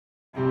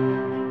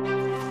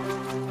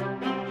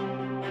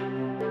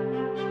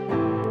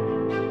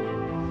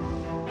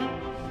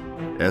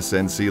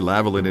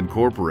SNC-Lavalin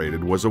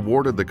Inc. was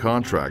awarded the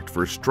contract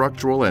for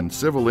structural and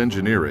civil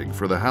engineering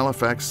for the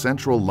Halifax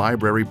Central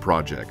Library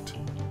project.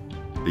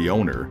 The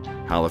owner,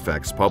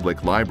 Halifax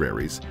Public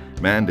Libraries,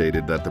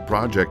 mandated that the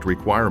project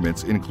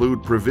requirements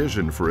include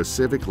provision for a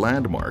civic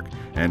landmark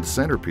and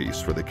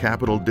centerpiece for the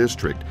Capital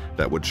District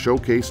that would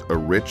showcase a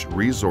rich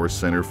resource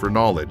center for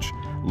knowledge,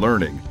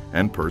 learning,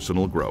 and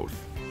personal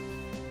growth.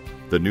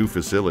 The new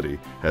facility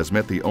has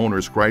met the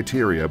owner's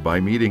criteria by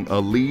meeting a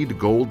LEED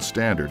Gold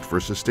standard for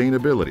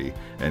sustainability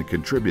and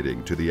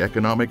contributing to the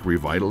economic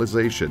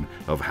revitalization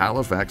of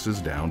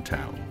Halifax's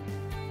downtown.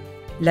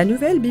 La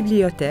nouvelle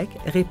bibliothèque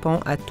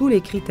répond à tous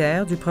les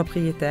critères du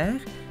propriétaire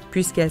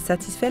puisqu'elle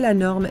satisfait la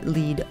norme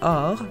LEED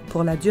Or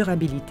pour la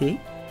durabilité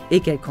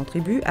et qu'elle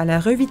contribue à la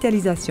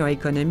revitalisation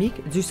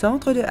économique du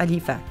centre de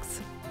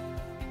Halifax.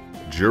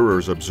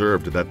 Jurors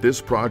observed that this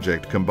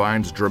project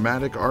combines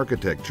dramatic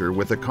architecture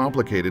with a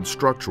complicated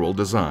structural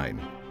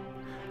design.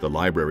 The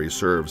library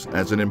serves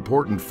as an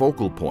important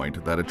focal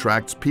point that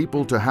attracts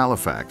people to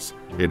Halifax,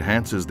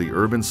 enhances the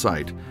urban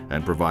site,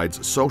 and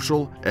provides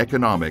social,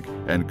 economic,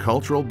 and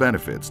cultural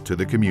benefits to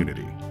the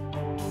community.